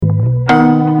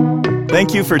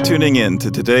Thank you for tuning in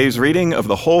to today's reading of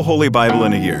the whole Holy Bible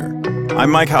in a year. I'm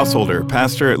Mike Householder,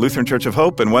 pastor at Lutheran Church of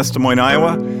Hope in West Des Moines,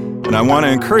 Iowa, and I want to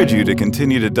encourage you to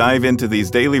continue to dive into these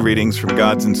daily readings from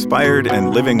God's inspired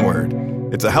and living Word.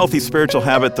 It's a healthy spiritual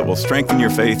habit that will strengthen your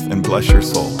faith and bless your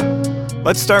soul.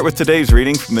 Let's start with today's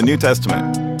reading from the New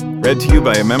Testament, read to you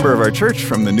by a member of our church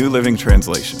from the New Living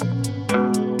Translation.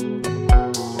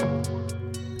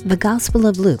 The Gospel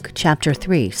of Luke, chapter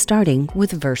 3, starting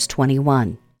with verse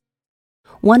 21.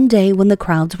 One day when the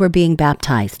crowds were being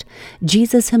baptized,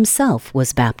 Jesus himself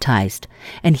was baptized,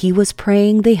 and he was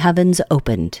praying, the heavens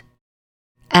opened.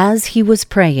 As he was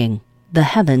praying, the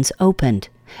heavens opened,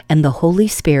 and the Holy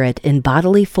Spirit in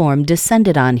bodily form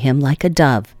descended on him like a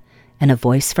dove, and a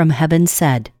voice from heaven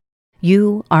said,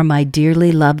 "You are my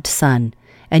dearly loved Son,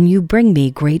 and you bring me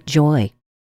great joy."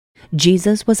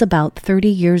 Jesus was about 30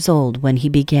 years old when he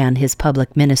began his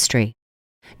public ministry.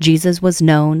 Jesus was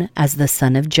known as the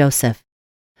son of Joseph.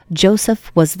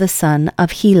 Joseph was the son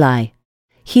of Heli.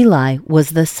 Heli was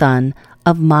the son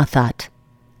of Matthat.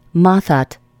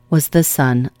 Matthat was the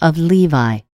son of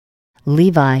Levi.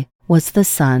 Levi was the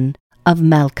son of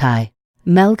Melchi.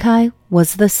 Melchi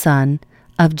was the son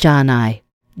of Jani.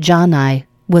 Jani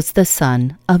was the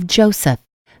son of Joseph.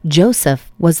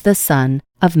 Joseph was the son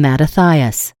of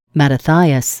Mattathias.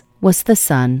 Mattathias was the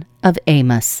son of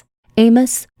Amos.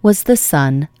 Amos was the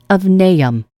son of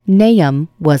Nahum. Nahum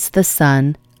was the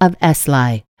son of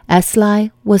Esli. Esli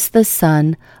was the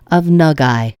son of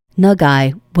Naggai.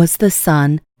 Naggai was the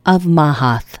son of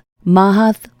Mahath.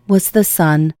 Mahath was the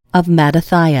son of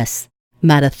Mattathias.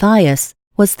 Mattathias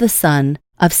was the son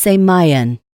of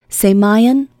Semayan.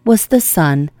 Semayan was the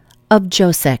son of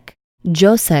Josek.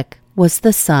 Josek was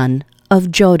the son of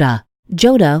Joda.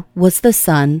 Joda was the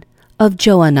son of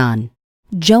Joanan.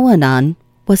 Joanan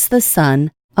was the son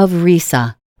of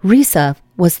Risa. Risa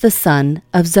was the son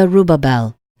of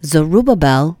Zerubbabel.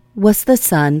 Zerubbabel was the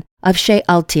son of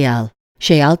Shealtiel.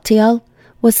 Shealtiel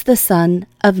was the son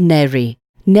of Neri.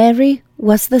 Neri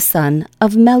was the son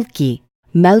of Melchi.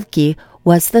 Melchi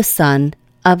was the son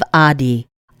of Adi.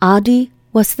 Adi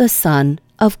was the son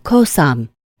of Kosam.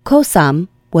 Kosam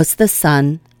was the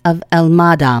son of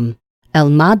Elmadam.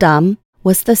 Elmadam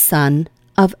was the son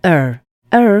of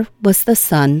was the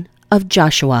son of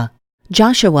Joshua.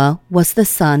 Joshua was the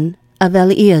son of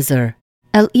Eleazar.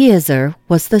 Eleazar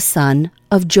was the son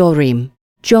of Jorim.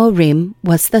 Jorim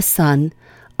was the son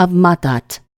of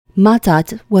Matthat.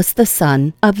 Matthat was the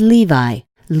son of Levi.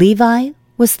 Levi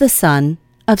was the son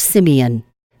of Simeon.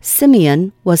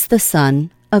 Simeon was the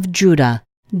son of Judah.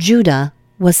 Judah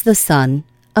was the son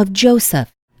of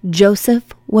Joseph.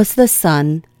 Joseph was the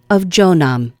son of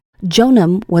Jonam.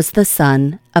 Jonam was the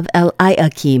son of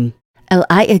Eliakim.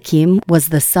 Eliakim was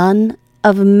the son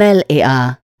of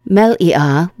Melea.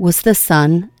 Melea was the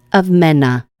son of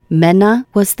Menna. Menna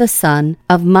was the son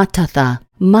of Mattatha.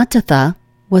 Mattatha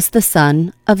was the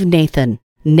son of Nathan.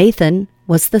 Nathan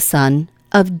was the son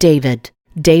of David.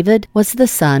 David was the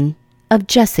son of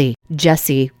Jesse.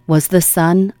 Jesse was the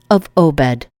son of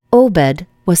Obed. Obed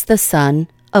was the son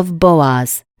of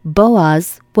Boaz.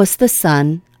 Boaz was the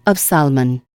son of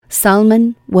Salmon.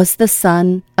 Salmon was the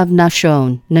son of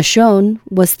Nahshon. Nahshon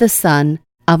was the son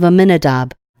of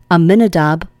Amminadab.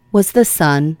 Amminadab was the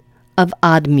son of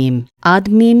Admim.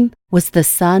 Admim was the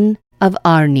son of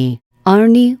Arni.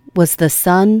 Arni was the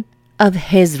son of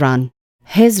Hezron.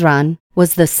 Hezron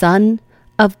was the son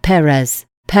of Perez.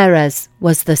 Perez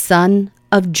was the son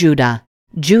of Judah.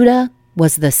 Judah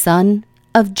was the son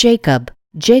of Jacob.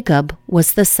 Jacob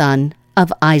was the son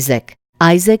of Isaac.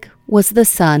 Isaac was the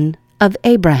son of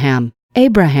Abraham.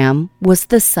 Abraham was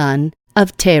the son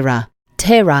of Terah.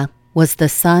 Terah was the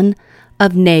son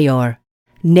of Nahor.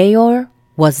 Nahor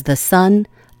was the son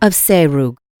of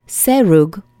Serug.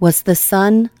 Serug was the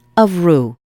son of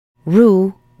Ru.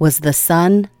 Ru was the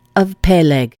son of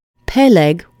Peleg.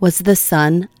 Peleg was the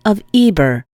son of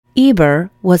Eber. Eber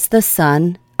was the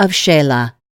son of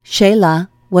Shelah. Shelah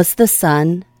was the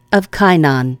son of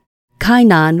Cainan.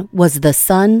 Cainan was the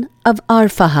son of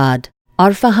Arphahad.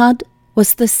 Arphahad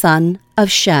was the son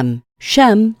of Shem.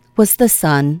 Shem was the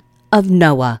son of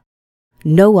Noah.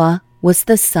 Noah was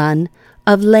the son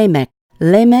of Lamech.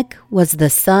 Lamech was the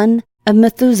son of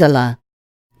Methuselah.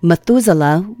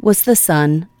 Methuselah was the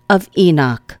son of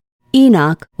Enoch.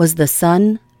 Enoch was the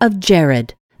son of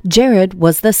Jared. Jared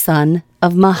was the son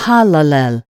of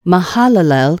Mahalalel.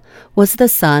 Mahalalel was the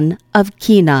son of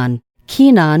Kenan.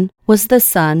 Kenan was the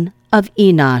son of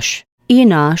Enosh.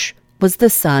 Enosh was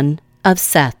the son of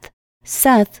Seth.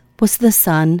 Seth was the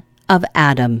son of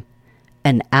Adam.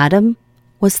 And Adam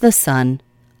was the son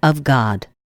of God.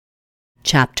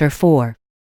 Chapter 4.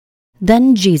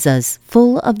 Then Jesus,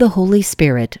 full of the Holy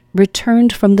Spirit,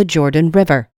 returned from the Jordan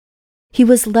River. He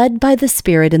was led by the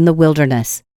Spirit in the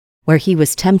wilderness, where he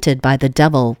was tempted by the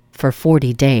devil for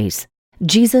 40 days.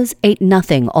 Jesus ate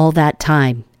nothing all that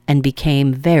time and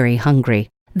became very hungry.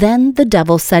 Then the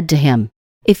devil said to him,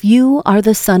 "If you are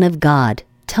the Son of God,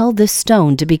 tell this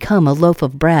stone to become a loaf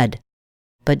of bread."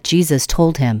 But Jesus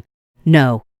told him,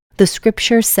 "No, the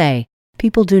Scriptures say,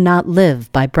 people do not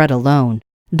live by bread alone."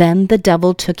 Then the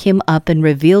devil took him up and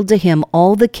revealed to him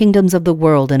all the kingdoms of the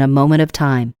world in a moment of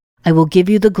time. "I will give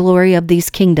you the glory of these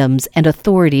kingdoms and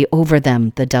authority over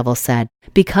them," the devil said,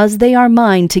 "because they are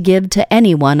mine to give to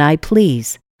anyone I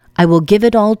please. I will give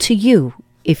it all to you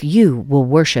if you will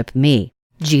worship me."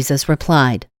 Jesus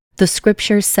replied, "The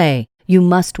Scriptures say, you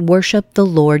must worship the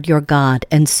Lord your God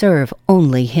and serve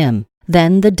only him."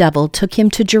 Then the devil took him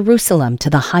to Jerusalem to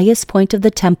the highest point of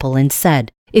the temple and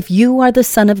said, "If you are the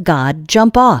Son of God,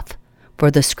 jump off.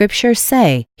 For the Scriptures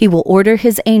say, he will order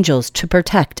his angels to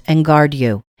protect and guard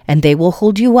you, and they will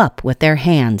hold you up with their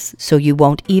hands, so you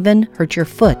won't even hurt your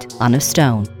foot on a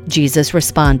stone." Jesus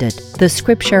responded, "The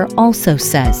Scripture also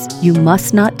says, you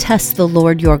must not test the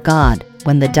Lord your God."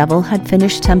 When the devil had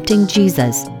finished tempting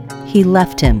Jesus, he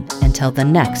left him until the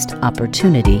next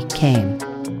opportunity came.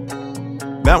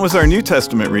 That was our New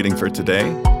Testament reading for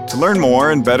today. To learn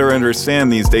more and better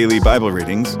understand these daily Bible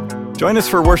readings, join us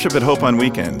for Worship at Hope on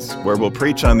weekends, where we'll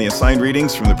preach on the assigned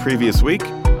readings from the previous week,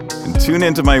 and tune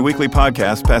into my weekly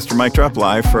podcast, Pastor Mike Drop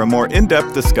Live, for a more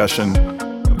in-depth discussion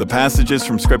of the passages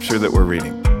from Scripture that we're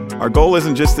reading. Our goal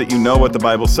isn't just that you know what the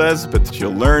Bible says, but that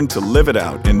you'll learn to live it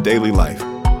out in daily life.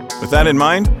 With that in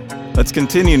mind, let's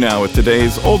continue now with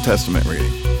today's Old Testament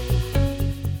reading.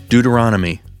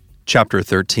 Deuteronomy chapter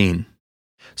 13.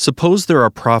 Suppose there are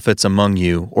prophets among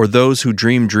you, or those who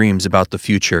dream dreams about the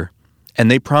future,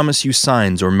 and they promise you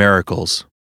signs or miracles,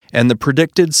 and the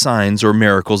predicted signs or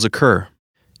miracles occur.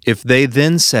 If they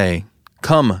then say,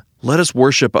 "Come, let us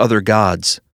worship other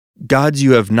gods," gods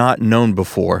you have not known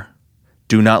before,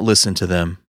 do not listen to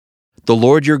them. The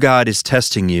Lord your God is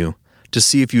testing you to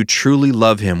see if you truly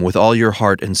love him with all your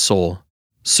heart and soul.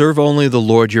 Serve only the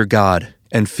Lord your God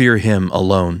and fear him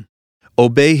alone.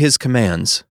 Obey his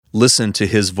commands, listen to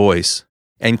his voice,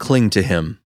 and cling to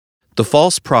him. The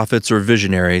false prophets or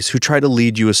visionaries who try to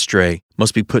lead you astray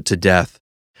must be put to death,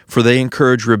 for they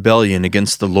encourage rebellion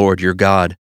against the Lord your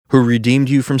God, who redeemed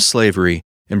you from slavery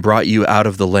and brought you out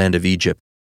of the land of Egypt.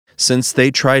 Since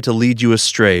they try to lead you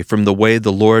astray from the way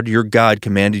the Lord your God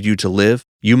commanded you to live,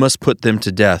 you must put them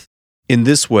to death. In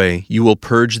this way you will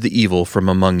purge the evil from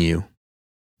among you.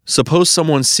 Suppose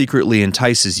someone secretly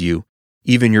entices you,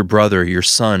 even your brother, your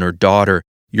son or daughter,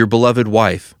 your beloved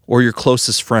wife, or your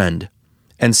closest friend,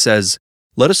 and says,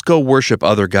 "Let us go worship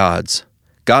other gods,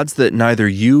 gods that neither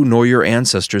you nor your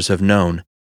ancestors have known."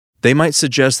 They might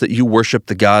suggest that you worship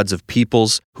the gods of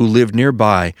peoples who live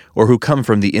nearby or who come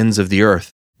from the ends of the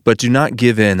earth, but do not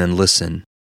give in and listen.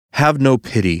 Have no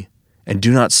pity, and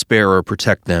do not spare or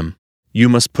protect them. You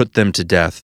must put them to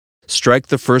death. Strike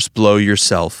the first blow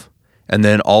yourself, and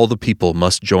then all the people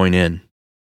must join in.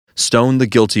 Stone the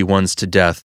guilty ones to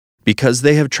death, because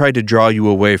they have tried to draw you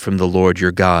away from the Lord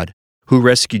your God, who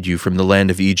rescued you from the land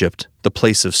of Egypt, the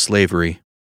place of slavery.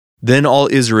 Then all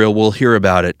Israel will hear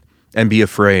about it and be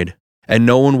afraid, and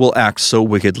no one will act so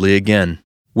wickedly again.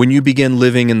 When you begin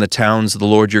living in the towns the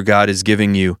Lord your God is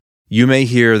giving you, you may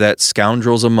hear that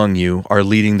scoundrels among you are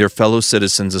leading their fellow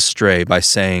citizens astray by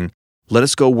saying, "Let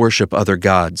us go worship other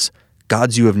gods,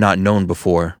 gods you have not known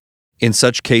before." In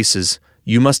such cases,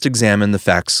 you must examine the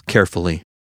facts carefully.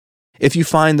 If you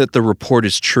find that the report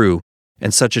is true,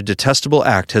 and such a detestable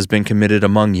act has been committed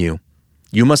among you,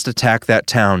 you must attack that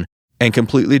town and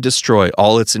completely destroy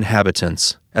all its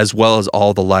inhabitants, as well as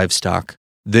all the livestock.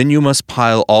 Then you must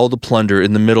pile all the plunder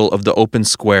in the middle of the open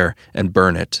square and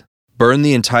burn it. Burn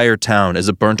the entire town as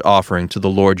a burnt offering to the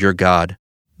Lord your God.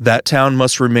 That town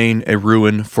must remain a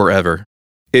ruin forever.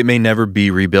 It may never be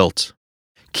rebuilt.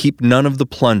 Keep none of the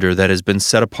plunder that has been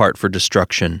set apart for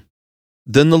destruction.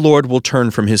 Then the Lord will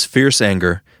turn from his fierce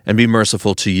anger and be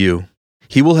merciful to you.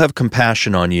 He will have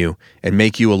compassion on you and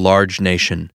make you a large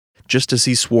nation, just as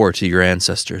he swore to your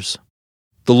ancestors.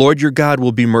 The Lord your God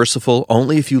will be merciful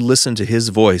only if you listen to his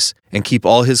voice and keep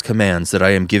all his commands that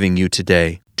I am giving you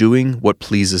today, doing what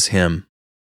pleases him.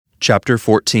 Chapter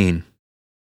 14.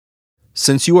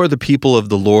 Since you are the people of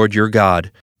the Lord your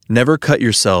God, never cut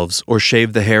yourselves or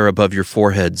shave the hair above your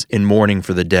foreheads in mourning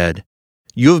for the dead.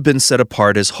 You have been set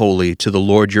apart as holy to the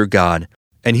Lord your God,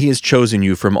 and he has chosen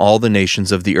you from all the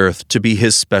nations of the earth to be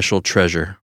his special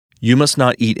treasure. You must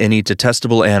not eat any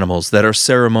detestable animals that are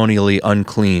ceremonially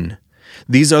unclean.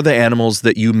 These are the animals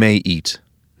that you may eat: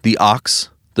 the ox,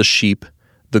 the sheep,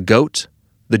 the goat,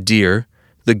 the deer,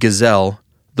 the gazelle,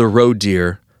 the roe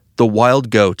deer, the wild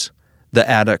goat, the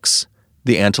addax,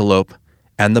 the antelope,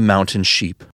 and the mountain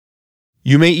sheep.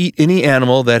 You may eat any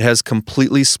animal that has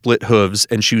completely split hooves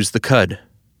and chews the cud,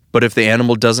 but if the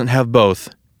animal doesn't have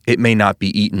both, it may not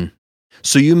be eaten.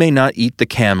 So you may not eat the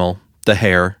camel, the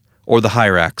hare, or the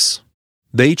hyrax.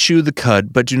 They chew the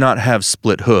cud but do not have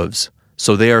split hooves,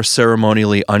 so they are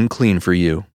ceremonially unclean for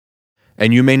you.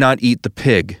 And you may not eat the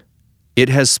pig. It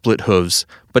has split hooves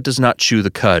but does not chew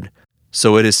the cud,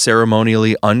 so it is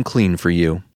ceremonially unclean for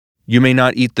you. You may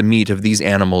not eat the meat of these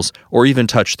animals or even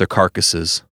touch their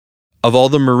carcasses. Of all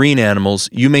the marine animals,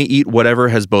 you may eat whatever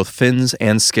has both fins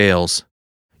and scales.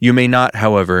 You may not,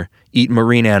 however, eat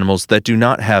marine animals that do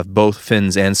not have both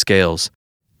fins and scales.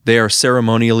 They are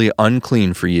ceremonially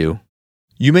unclean for you.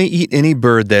 You may eat any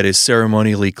bird that is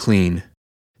ceremonially clean.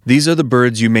 These are the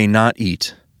birds you may not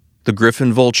eat: the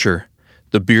griffin vulture,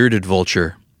 the bearded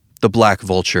vulture, the black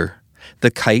vulture,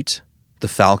 the kite, the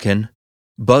falcon,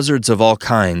 buzzards of all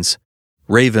kinds,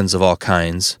 ravens of all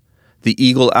kinds, the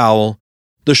eagle owl,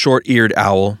 the short-eared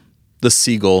owl, the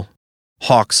seagull,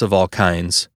 hawks of all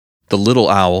kinds, the little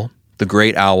owl, the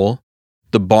great owl,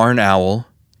 the barn owl,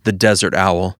 the desert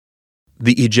owl,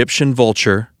 the Egyptian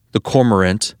vulture, the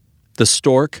cormorant, the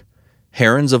stork,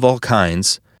 herons of all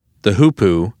kinds, the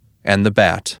hoopoe, and the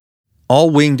bat. All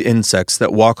winged insects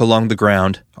that walk along the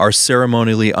ground are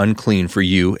ceremonially unclean for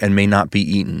you and may not be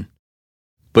eaten.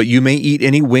 But you may eat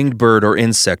any winged bird or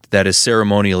insect that is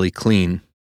ceremonially clean.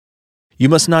 You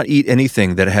must not eat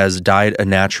anything that has died a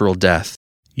natural death.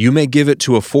 You may give it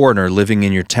to a foreigner living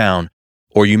in your town,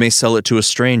 or you may sell it to a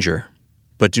stranger,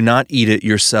 but do not eat it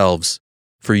yourselves,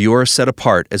 for you are set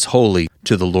apart as holy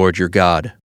to the Lord your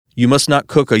God. You must not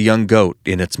cook a young goat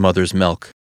in its mother's milk.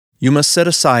 You must set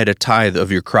aside a tithe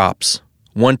of your crops,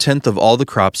 1/10 of all the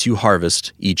crops you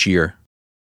harvest each year.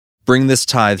 Bring this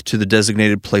tithe to the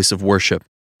designated place of worship,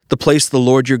 the place the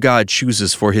Lord your God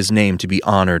chooses for his name to be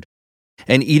honored,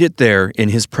 and eat it there in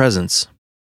his presence.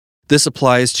 This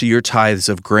applies to your tithes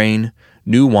of grain,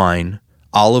 new wine,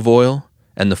 olive oil,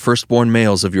 and the firstborn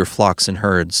males of your flocks and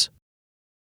herds.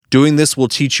 Doing this will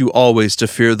teach you always to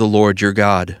fear the Lord your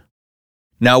God.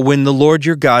 Now when the Lord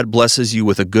your God blesses you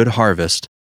with a good harvest,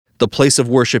 the place of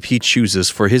worship he chooses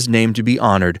for his name to be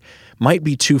honored might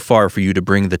be too far for you to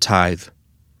bring the tithe.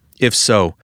 If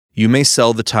so, you may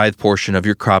sell the tithe portion of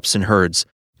your crops and herds,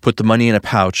 put the money in a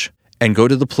pouch, and go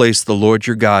to the place the Lord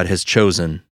your God has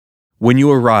chosen. When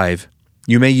you arrive,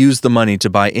 you may use the money to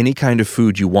buy any kind of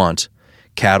food you want: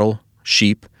 cattle,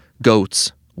 sheep,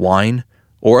 goats, wine,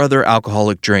 or other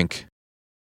alcoholic drink.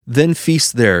 Then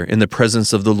feast there in the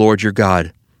presence of the Lord your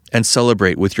God, and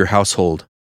celebrate with your household.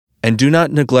 And do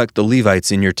not neglect the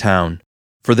Levites in your town,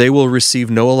 for they will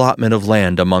receive no allotment of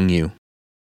land among you.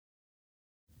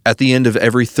 At the end of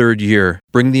every 3rd year,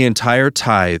 bring the entire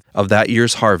tithe of that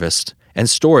year's harvest and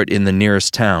store it in the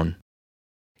nearest town.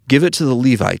 Give it to the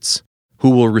Levites,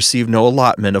 who will receive no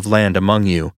allotment of land among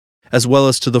you, as well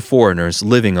as to the foreigners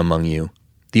living among you,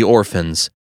 the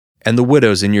orphans, and the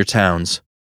widows in your towns,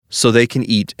 so they can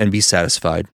eat and be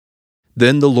satisfied.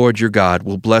 Then the Lord your God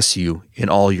will bless you in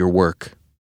all your work.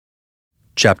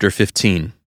 Chapter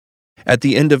 15. At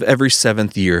the end of every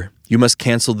 7th year, you must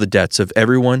cancel the debts of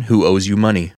everyone who owes you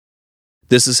money.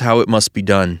 This is how it must be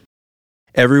done.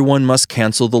 Everyone must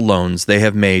cancel the loans they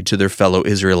have made to their fellow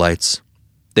Israelites.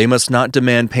 They must not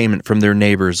demand payment from their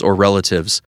neighbors or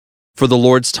relatives, for the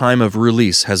Lord's time of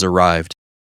release has arrived.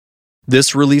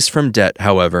 This release from debt,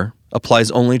 however,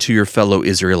 applies only to your fellow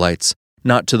Israelites,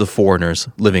 not to the foreigners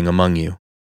living among you.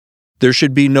 There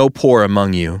should be no poor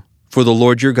among you, for the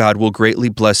Lord your God will greatly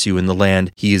bless you in the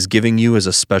land he is giving you as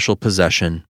a special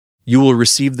possession. You will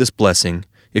receive this blessing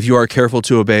if you are careful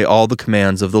to obey all the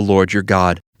commands of the Lord your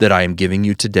God that I am giving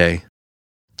you today.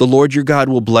 The Lord your God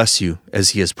will bless you as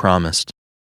he has promised.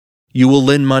 You will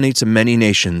lend money to many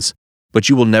nations, but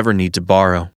you will never need to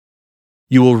borrow.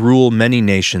 You will rule many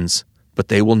nations, but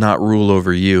they will not rule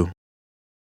over you.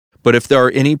 But if there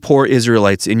are any poor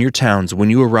Israelites in your towns when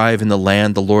you arrive in the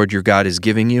land the Lord your God is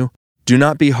giving you, do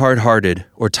not be hard-hearted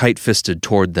or tight-fisted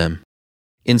toward them.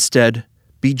 Instead,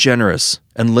 be generous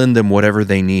and lend them whatever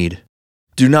they need.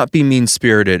 Do not be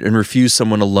mean-spirited and refuse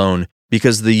someone a loan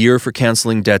because the year for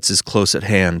canceling debts is close at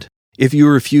hand. If you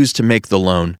refuse to make the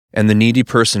loan and the needy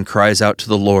person cries out to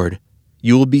the Lord,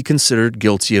 you will be considered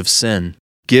guilty of sin.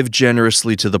 Give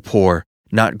generously to the poor,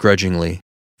 not grudgingly,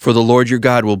 for the Lord your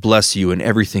God will bless you in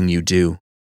everything you do.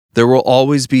 There will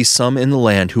always be some in the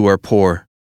land who are poor.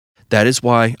 That is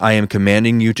why I am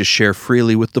commanding you to share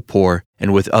freely with the poor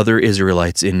and with other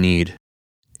Israelites in need.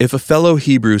 If a fellow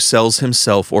Hebrew sells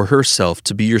himself or herself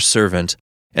to be your servant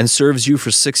and serves you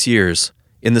for 6 years,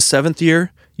 in the 7th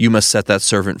year you must set that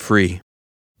servant free.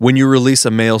 When you release a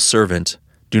male servant,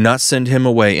 do not send him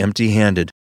away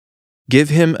empty-handed. Give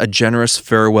him a generous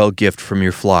farewell gift from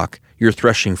your flock, your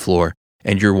threshing floor,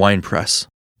 and your winepress.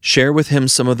 Share with him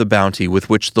some of the bounty with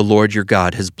which the Lord your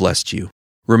God has blessed you.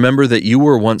 Remember that you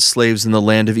were once slaves in the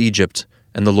land of Egypt,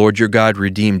 and the Lord your God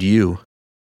redeemed you.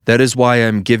 That is why I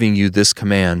am giving you this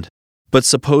command. But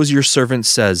suppose your servant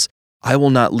says, I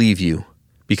will not leave you,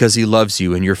 because he loves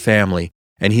you and your family,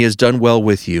 and he has done well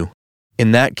with you.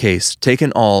 In that case, take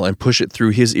an awl and push it through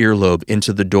his earlobe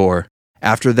into the door.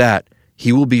 After that,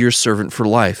 he will be your servant for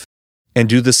life, and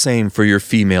do the same for your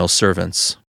female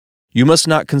servants. You must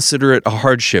not consider it a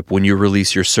hardship when you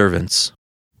release your servants.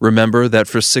 Remember that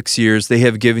for 6 years they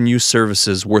have given you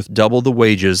services worth double the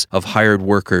wages of hired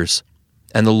workers,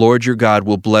 and the Lord your God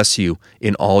will bless you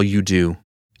in all you do.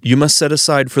 You must set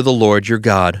aside for the Lord your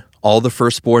God all the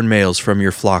firstborn males from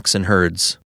your flocks and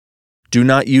herds. Do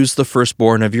not use the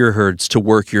firstborn of your herds to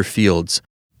work your fields,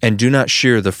 and do not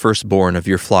shear the firstborn of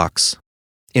your flocks.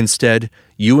 Instead,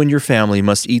 you and your family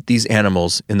must eat these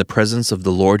animals in the presence of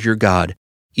the Lord your God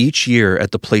each year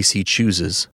at the place he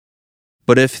chooses.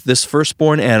 But if this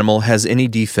firstborn animal has any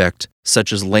defect,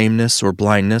 such as lameness or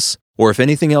blindness, or if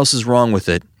anything else is wrong with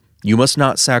it, you must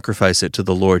not sacrifice it to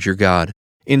the Lord your God.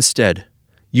 Instead,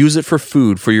 use it for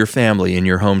food for your family in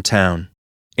your hometown.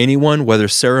 Anyone, whether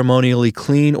ceremonially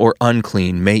clean or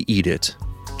unclean, may eat it,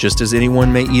 just as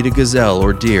anyone may eat a gazelle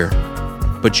or deer.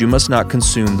 But you must not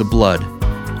consume the blood.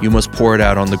 You must pour it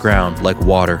out on the ground like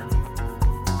water.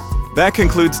 That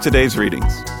concludes today's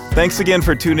readings. Thanks again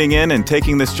for tuning in and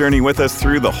taking this journey with us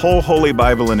through the whole Holy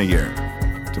Bible in a year.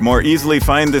 To more easily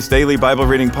find this daily Bible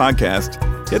reading podcast,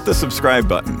 hit the subscribe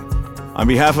button. On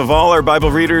behalf of all our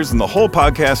Bible readers and the whole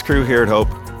podcast crew here at Hope,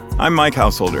 I'm Mike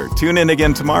Householder. Tune in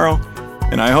again tomorrow,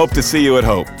 and I hope to see you at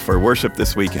Hope for worship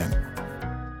this weekend.